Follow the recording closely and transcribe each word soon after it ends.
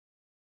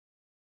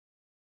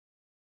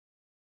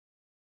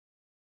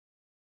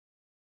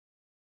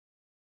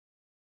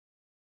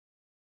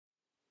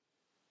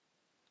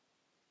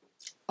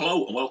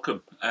Hello and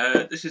welcome.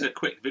 This is a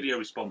quick video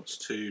response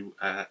to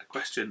a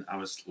question I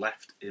was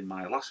left in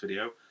my last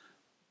video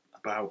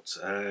about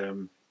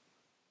my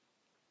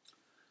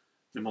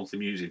monthly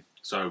musing.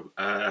 So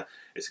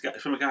it's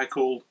from a guy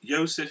called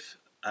Joseph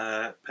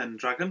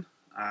Pendragon,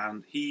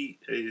 and he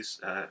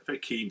is very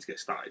keen to get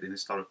started in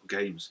historical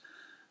games.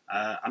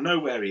 I know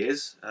where he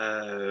is.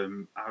 I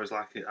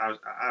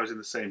was in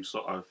the same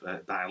sort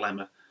of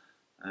dilemma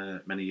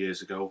many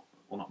years ago.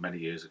 Well, not many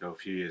years ago, a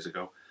few years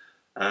ago.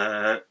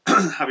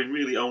 Having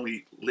really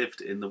only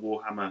lived in the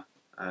Warhammer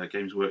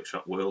Games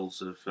Workshop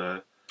worlds of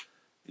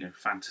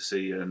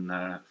fantasy and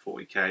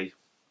 40k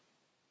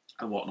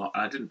and whatnot,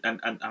 and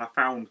I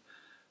found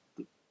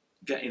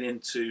getting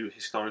into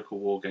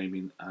historical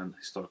wargaming and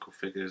historical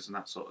figures and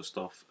that sort of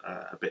stuff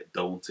a bit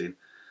daunting,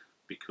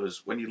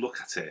 because when you look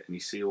at it and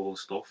you see all the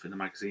stuff in the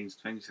magazines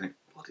and things, you think,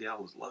 bloody hell,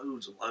 there's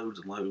loads and loads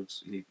and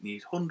loads. You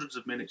need hundreds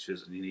of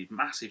miniatures, and you need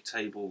massive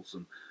tables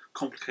and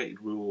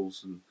complicated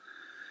rules, and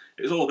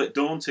it was all a bit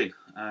daunting,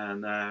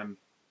 and I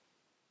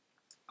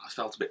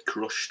felt a bit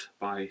crushed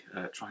by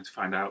trying to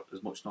find out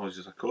as much knowledge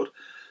as I could.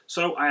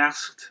 So I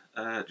asked,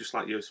 just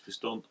like Joseph has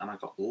done, and I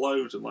got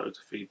loads and loads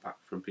of feedback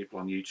from people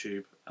on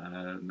YouTube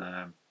and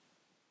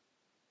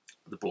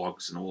the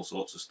blogs and all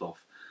sorts of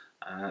stuff.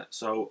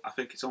 So I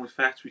think it's only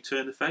fair to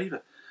return the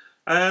favour.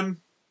 Right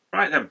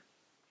then.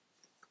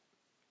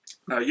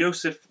 Now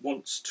Joseph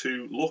wants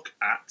to look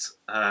at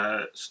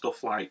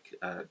stuff like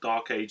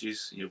Dark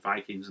Ages,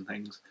 Vikings and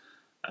things.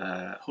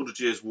 100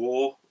 Years'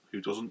 War, who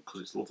doesn't,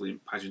 because it's lovely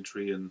and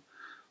pageantry and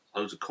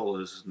loads of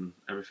colours and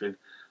everything.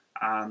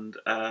 And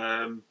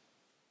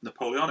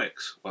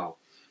Napoleonics, well,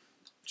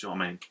 do you know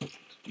what I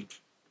mean?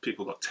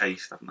 People got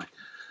taste, haven't they?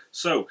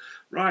 So,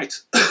 right,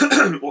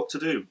 what to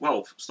do?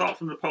 Well, start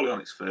from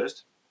Napoleonics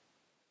first.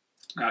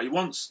 Now, he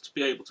wants to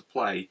be able to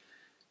play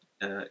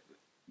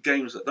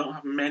games that don't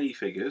have many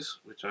figures,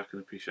 which I can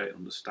appreciate and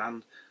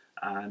understand,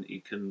 and you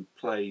can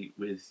play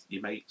with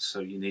your mates, so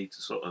you need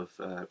to sort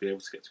of be able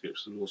to get to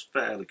grips with the rules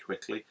fairly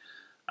quickly,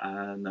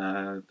 and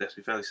they have to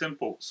be fairly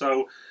simple.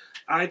 So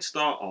I'd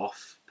start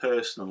off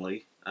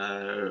personally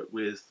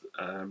with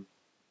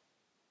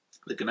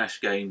the Ganesh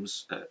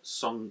Games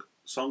Song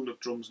of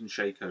Drums and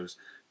Shakos.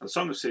 Now, the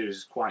Song of series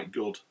is quite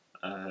good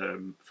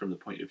from the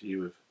point of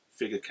view of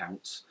figure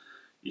counts.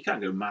 You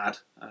can go mad.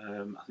 I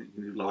think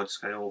you can do large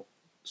scale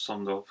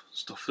Song of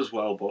stuff as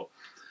well, but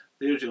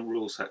the original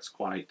rule set's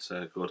quite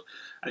good,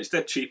 and it's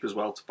dead cheap as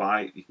well to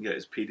buy. You can get it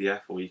as PDF,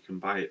 or you can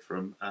buy it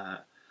from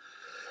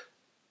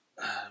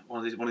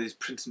one of these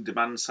print and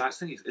demand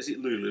sites. I think is it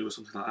Lulu or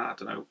something like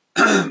that. I don't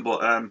know,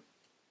 but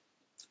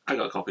I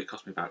got a copy. It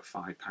cost me about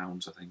 £5,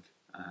 I think,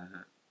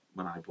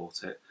 when I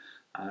bought it.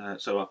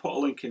 So I put a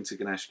link into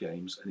Ganesh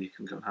Games, and you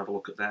can go and have a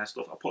look at their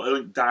stuff. I put a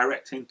link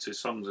direct into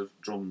Songs of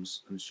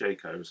Drums and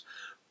Shakos,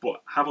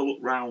 but have a look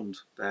round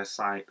their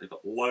site. They've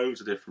got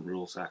loads of different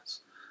rule sets.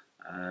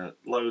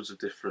 Loads of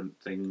different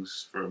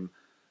things, from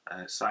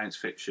science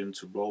fiction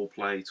to role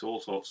play to all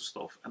sorts of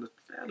stuff, and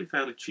they're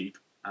fairly cheap,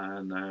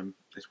 and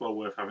it's well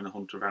worth having a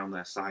hunt around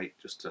their site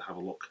just to have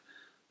a look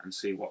and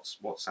see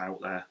what's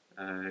out there,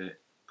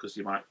 because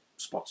you might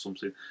spot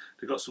something.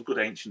 They've got some good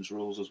Ancients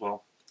rules as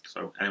well.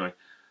 So anyway,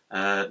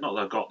 not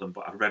that I've got them,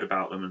 but I've read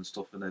about them and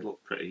stuff, and they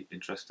look pretty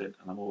interesting,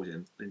 and I'm always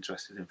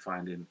interested in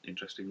finding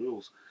interesting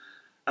rules.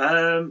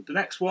 The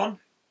next one,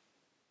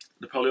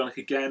 Napoleonic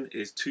again,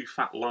 is Too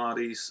Fat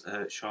Lardy's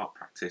Sharp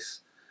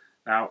Practice.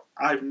 Now,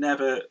 I've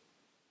never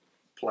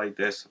played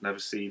this, I've never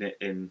seen it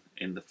in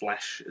the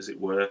flesh, as it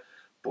were,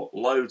 but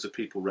loads of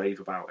people rave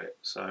about it,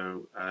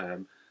 so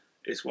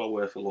it's well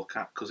worth a look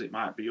at, because it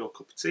might be your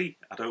cup of tea,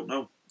 I don't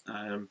know.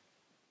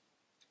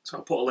 So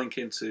I'll put a link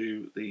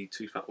into the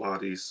Too Fat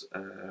Lardy's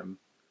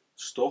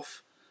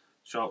stuff,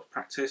 Sharp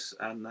Practice,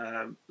 and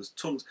there's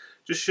tons.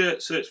 Just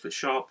search for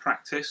Sharp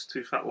Practice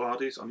Too Fat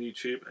Lardy's on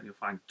YouTube, and you'll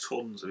find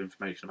tons of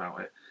information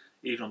about it.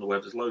 Even on the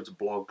web, there's loads of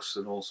blogs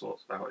and all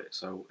sorts about it,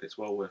 so it's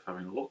well worth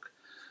having a look.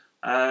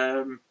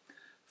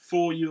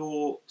 For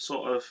your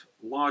sort of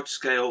large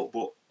scale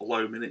but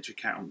low miniature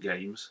count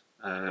games,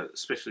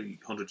 especially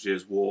 100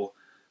 Years' War,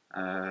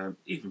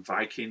 even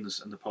Vikings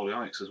and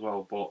Napoleonics as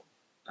well, but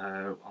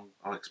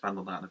I'll expand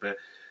on that in a bit.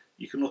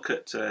 You can look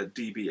at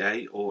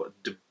DBA, or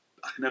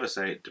I can never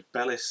say it, De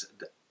Bellis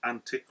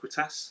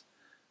Antiquitas.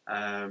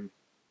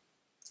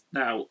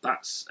 Now,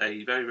 that's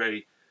a very,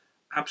 very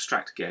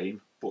abstract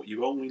game, but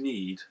you only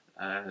need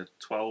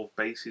 12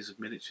 bases of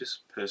miniatures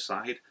per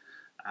side,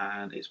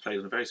 and it's played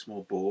on a very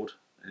small board.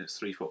 It's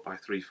 3 foot by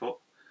 3 foot,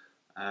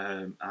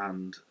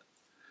 and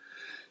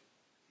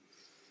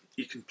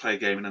you can play a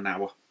game in an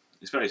hour.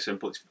 It's very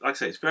simple. Like I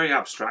say, it's very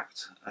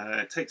abstract.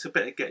 It takes a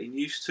bit of getting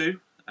used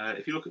to.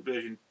 If you look at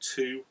version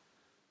 2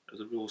 of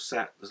the rule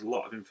set, there's a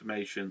lot of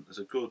information. There's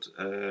a good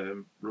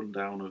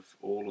rundown of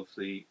all of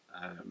the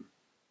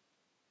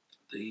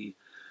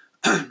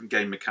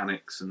game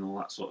mechanics and all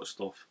that sort of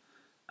stuff.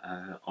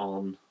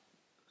 On,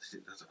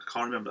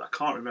 I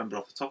can't remember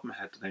off the top of my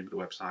head the name of the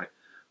website,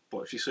 but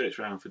if you search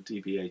around for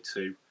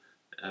DBA2,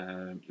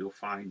 you'll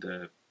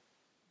find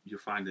you'll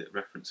find it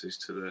references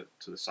to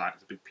the site.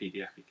 It's a big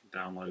PDF you can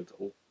download that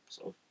will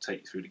sort of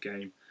take you through the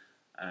game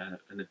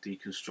in a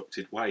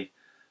deconstructed way.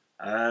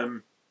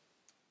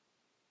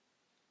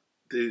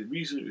 The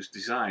reason it was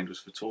designed was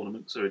for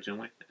tournaments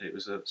originally. It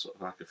was a sort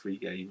of like a free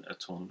game, a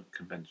tournament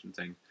convention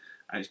thing,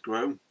 and it's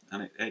grown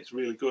and it's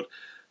really good.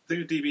 The thing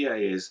with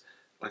DBA is,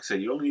 like I say,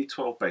 you only need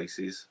 12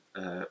 bases.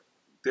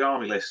 The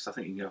army lists, I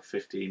think you can have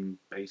 15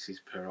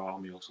 bases per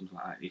army or something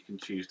like that. You can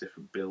choose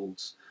different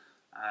builds,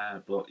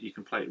 but you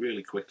can play it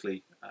really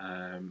quickly.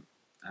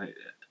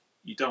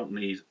 You don't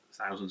need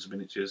thousands of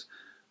miniatures.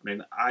 I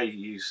mean, I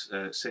use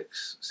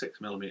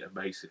 6mm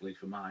basically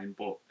for mine,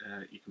 but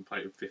you can play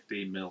it with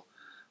 15mm.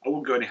 I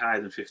wouldn't go any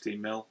higher than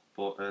 15mm,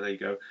 but there you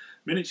go.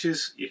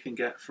 Miniatures you can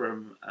get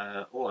from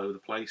all over the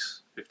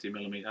place.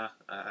 15mm,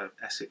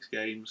 Essex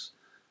Games,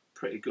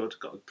 pretty good.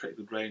 Got a pretty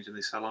good range, and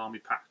they sell army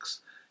packs.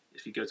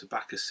 If you go to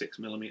back a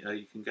 6mm,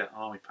 you can get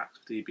army packs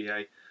for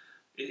DBA.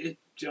 Do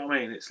you know what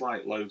I mean? It's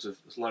like there's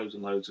loads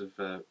and loads of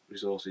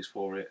resources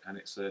for it, and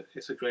it's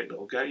a great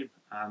little game,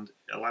 and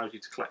it allows you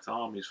to collect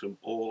armies from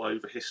all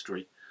over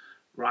history,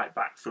 right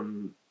back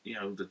from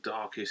the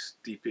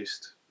darkest,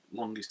 deepest,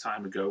 longest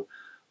time ago,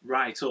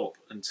 right up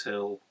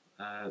until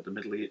the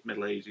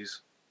Middle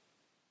Ages.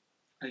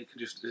 And you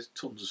can there's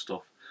tons of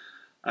stuff.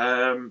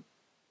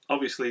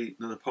 Obviously,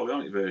 the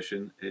Napoleonic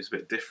version is a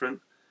bit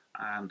different,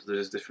 and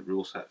there's a different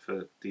rule set for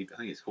I think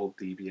it's called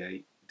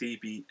DBN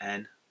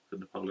for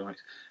Napoleonic,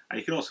 and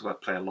you can also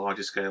play a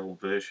larger scale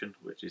version,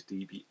 which is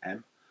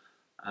DBM.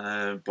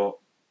 But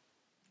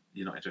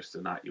you're not interested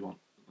in that. You want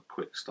a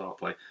quick start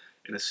play.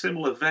 In a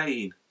similar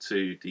vein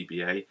to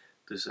DBA,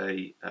 there's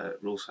a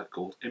rule set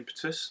called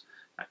Impetus.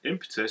 Now,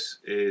 Impetus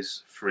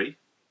is free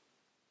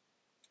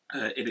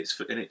in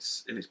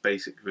its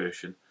basic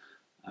version,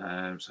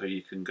 so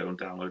you can go and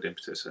download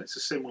Impetus, and it's a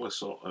similar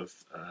sort of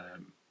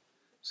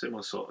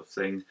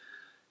thing.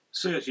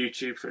 Search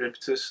YouTube for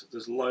Impetus.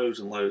 There's loads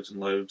and loads and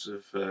loads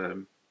of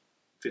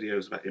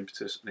videos about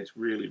Impetus, and it's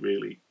really,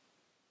 really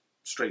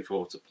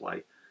straightforward to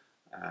play.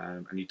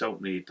 And you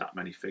don't need that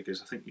many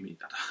figures. I think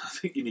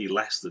you need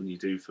less than you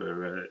do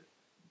for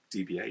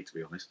DBA, to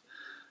be honest,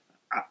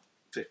 at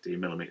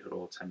 15mm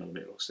or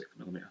 10mm or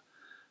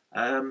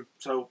 6mm.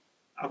 So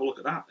have a look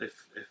at that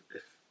if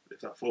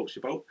that floats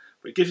your boat.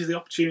 But it gives you the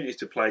opportunity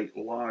to play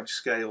large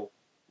scale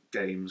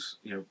games,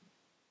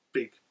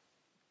 big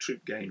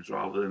troop games,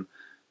 rather than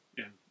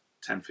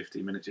 10,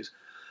 15 miniatures.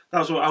 That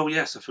was what. Oh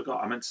yes, I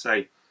forgot. I meant to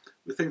say,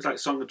 with things like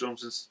Song of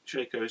Drums and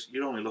Shakos,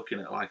 you're only looking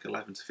at like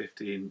 11 to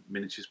 15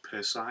 miniatures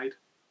per side,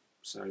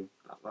 so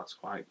that's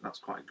quite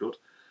good.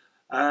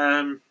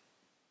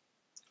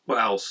 What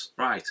else?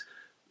 Right,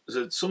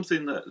 there's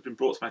something that has been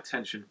brought to my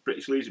attention.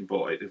 British Legion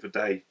bought it the other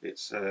day.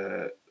 It's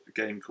a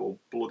game called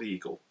Blood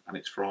Eagle, and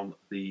it's from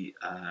the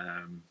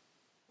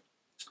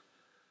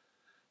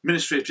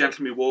Ministry of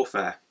Gentlemanly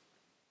Warfare.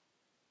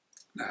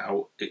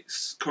 Now,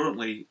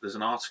 there's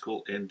an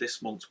article in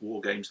this month's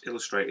Wargames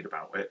Illustrated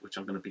about it, which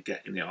I'm going to be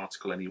getting the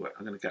article anyway.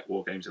 I'm going to get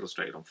Wargames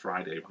Illustrated on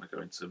Friday when I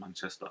go into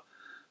Manchester,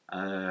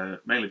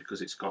 mainly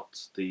because it's got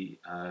the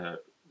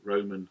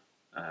Roman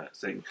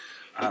thing,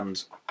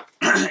 and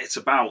it's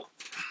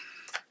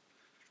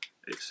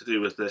to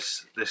do with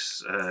this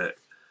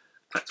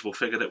collectible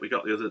figure that we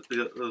got the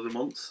other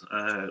month,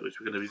 which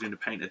we're going to be doing a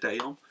paint a day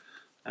on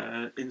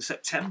in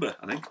September,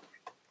 I think.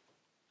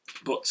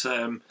 But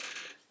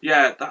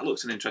yeah, that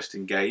looks an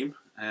interesting game.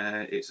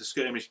 It's a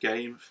skirmish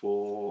game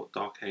for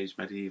Dark Age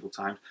medieval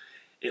times.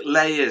 It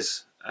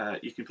layers.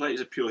 You can play it as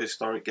a pure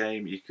historic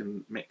game. You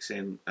can mix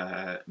in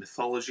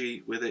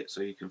mythology with it, so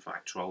you can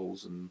fight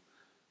trolls and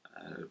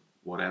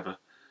whatever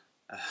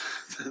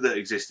that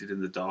existed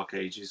in the Dark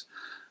Ages.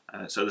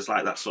 So there's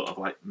like that sort of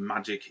like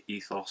magic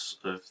ethos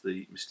of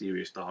the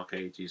mysterious Dark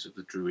Ages, of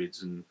the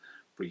druids and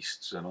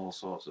priests and all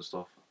sorts of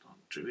stuff.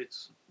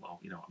 Druids? Well,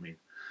 you know what I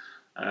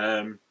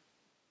mean.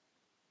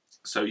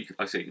 So you can,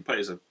 like I say, you can play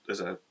it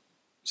as a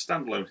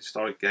standalone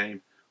historic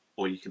game,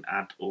 or you can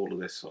add all of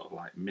this sort of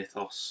like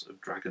mythos of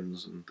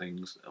dragons and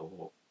things,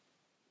 or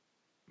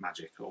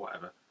magic or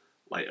whatever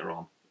later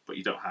on. But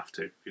you don't have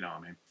to, if you know what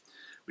I mean.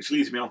 Which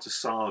leads me on to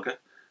Saga.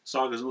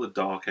 Saga is another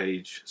Dark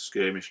Age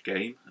skirmish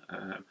game.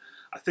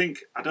 I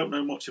don't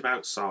know much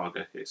about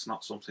Saga. It's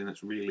not something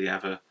that's really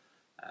ever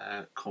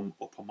come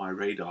up on my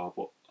radar,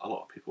 but a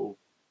lot of people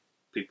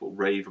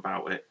rave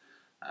about it.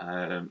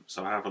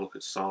 So I have a look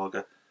at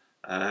Saga.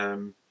 I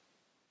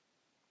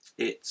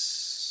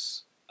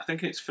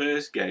think in its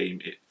first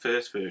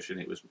version,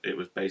 it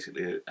was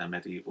basically a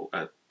medieval,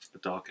 a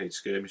Dark Age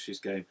skirmishes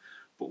game,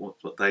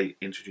 but they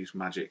introduced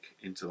magic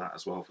into that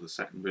as well for the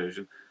second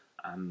version,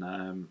 and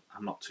I'm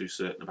not too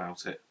certain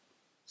about it.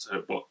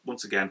 So, but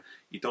once again,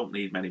 you don't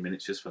need many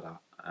miniatures for that.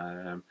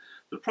 There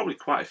are probably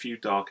quite a few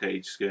Dark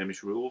Age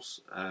skirmish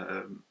rules.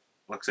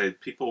 Like I say,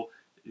 people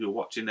who are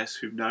watching this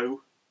who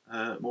know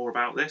more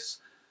about this,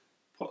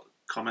 put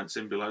comments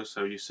in below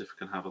so Yusuf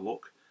can have a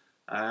look.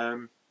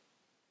 And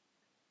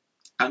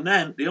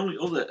then the only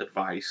other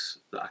advice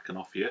that I can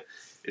offer you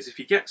is if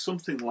you get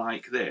something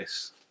like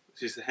this,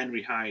 which is the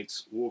Henry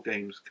Hyde's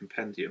Wargames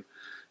Compendium.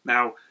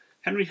 Now,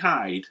 Henry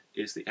Hyde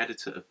is the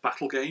editor of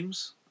Battle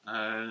Games,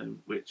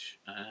 which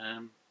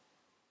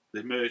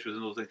they merged with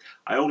another thing.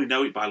 I only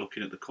know it by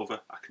looking at the cover.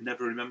 I can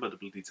never remember the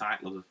bloody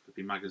title of the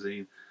flipping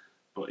magazine,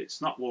 but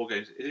it's not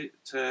Wargames. Is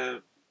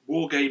it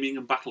Wargaming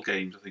and Battle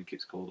Games? I think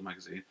it's called, the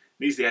magazine. And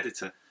he's the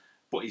editor,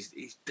 but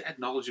he's dead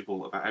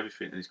knowledgeable about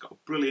everything, and he's got a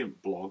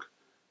brilliant blog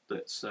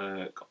that's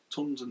got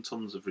tons and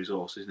tons of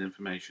resources and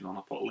information on.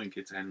 I'll put a link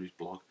into Henry's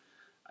blog.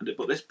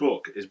 But this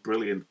book is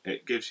brilliant.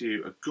 It gives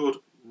you a good,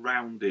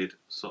 rounded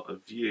sort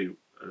of view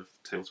of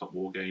tabletop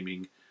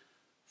wargaming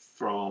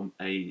from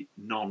a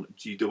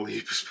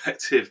non-GW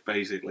perspective,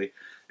 basically.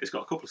 It's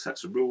got a couple of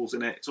sets of rules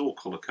in it. It's all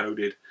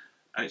colour-coded,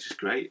 and it's just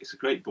great. It's a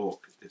great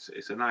book.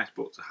 It's a nice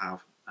book to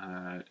have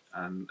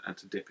and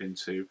to dip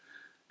into.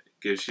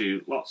 It gives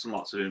you lots and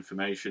lots of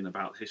information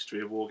about the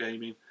history of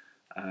wargaming,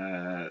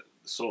 the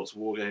sorts of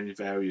wargaming,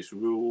 various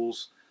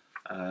rules,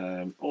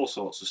 all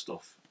sorts of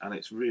stuff, and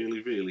it's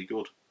really, really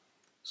good.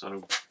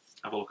 So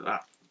have a look at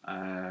that.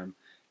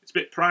 It's a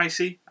bit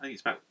pricey. I think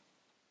it's about,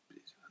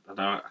 I don't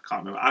know, I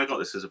can't remember. I got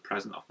this as a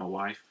present off my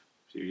wife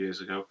a few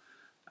years ago,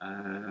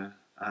 and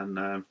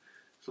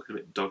it's looking a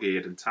bit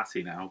dog-eared and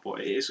tatty now,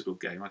 but it is a good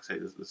game. Like I say,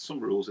 there's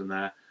some rules in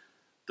there.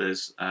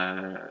 There's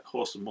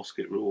horse and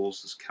musket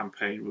rules, there's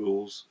campaign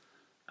rules,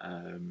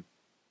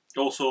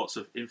 all sorts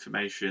of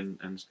information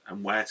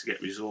and where to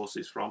get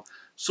resources from.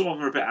 Some of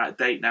them are a bit out of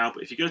date now,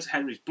 but if you go to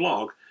Henry's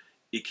blog,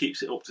 he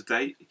keeps it up to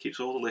date. He keeps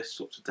all the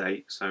lists up to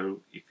date, so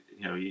you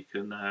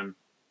can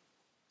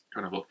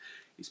kind of look.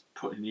 He's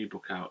putting a new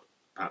book out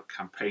about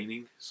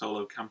campaigning,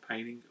 solo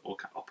campaigning, or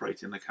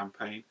operating the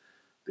campaign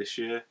this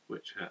year,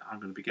 which I'm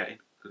going to be getting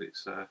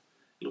because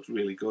it looks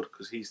really good.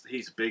 Because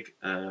he's a big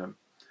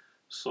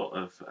sort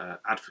of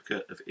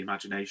advocate of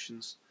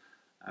imaginations,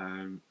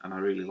 and I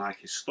really like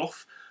his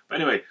stuff. But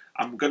anyway,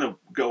 I'm going to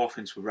go off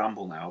into a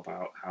ramble now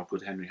about how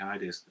good Henry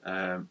Hyde is,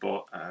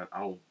 but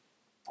I'll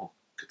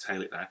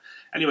curtail it there.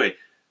 Anyway,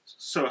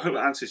 so I hope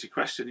that answers your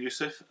question,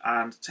 Yusuf,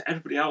 and to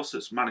everybody else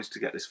that's managed to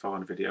get this far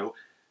in the video,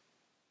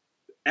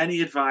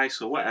 any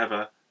advice or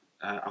whatever,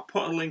 I'll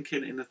put a link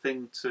in the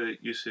thing to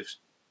Yusuf's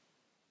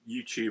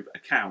YouTube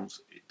account,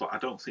 but I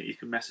don't think you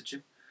can message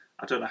him.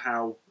 I don't know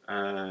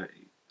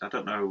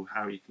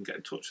how you can get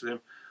in touch with him,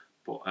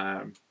 but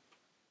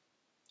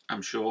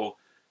I'm sure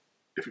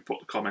if you put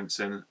the comments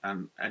in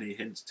and any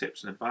hints,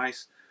 tips and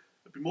advice,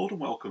 it'd be more than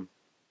welcome.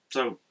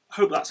 So I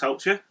hope that's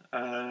helped you,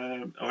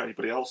 or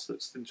anybody else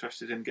that's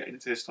interested in getting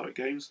into historic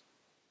games.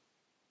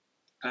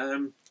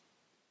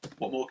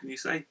 What more can you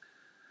say?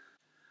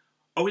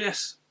 Oh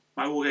yes,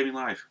 My Wargaming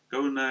Life.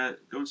 Go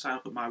and sign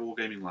up at My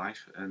Wargaming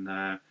Life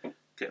and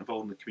get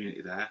involved in the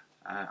community there.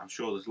 I'm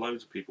sure there's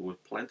loads of people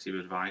with plenty of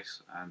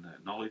advice and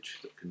knowledge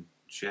that can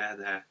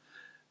share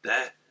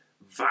their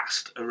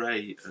vast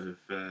array of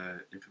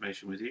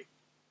information with you.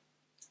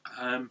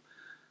 And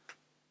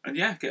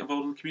yeah, get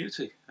involved in the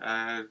community.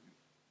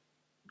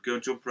 Go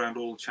and jump around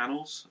all the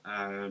channels.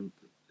 On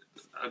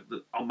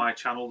my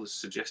channel, there's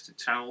suggested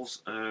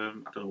channels. I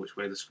don't know which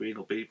way the screen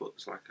will be, but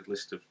there's like a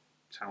list of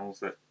channels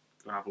that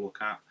go and have a look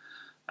at.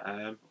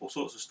 All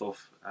sorts of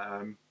stuff.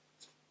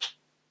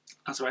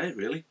 That's about it,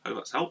 really. Hope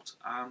that's helped,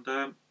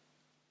 and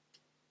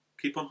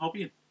keep on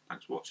hobbying.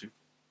 Thanks for watching.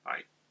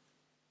 Bye.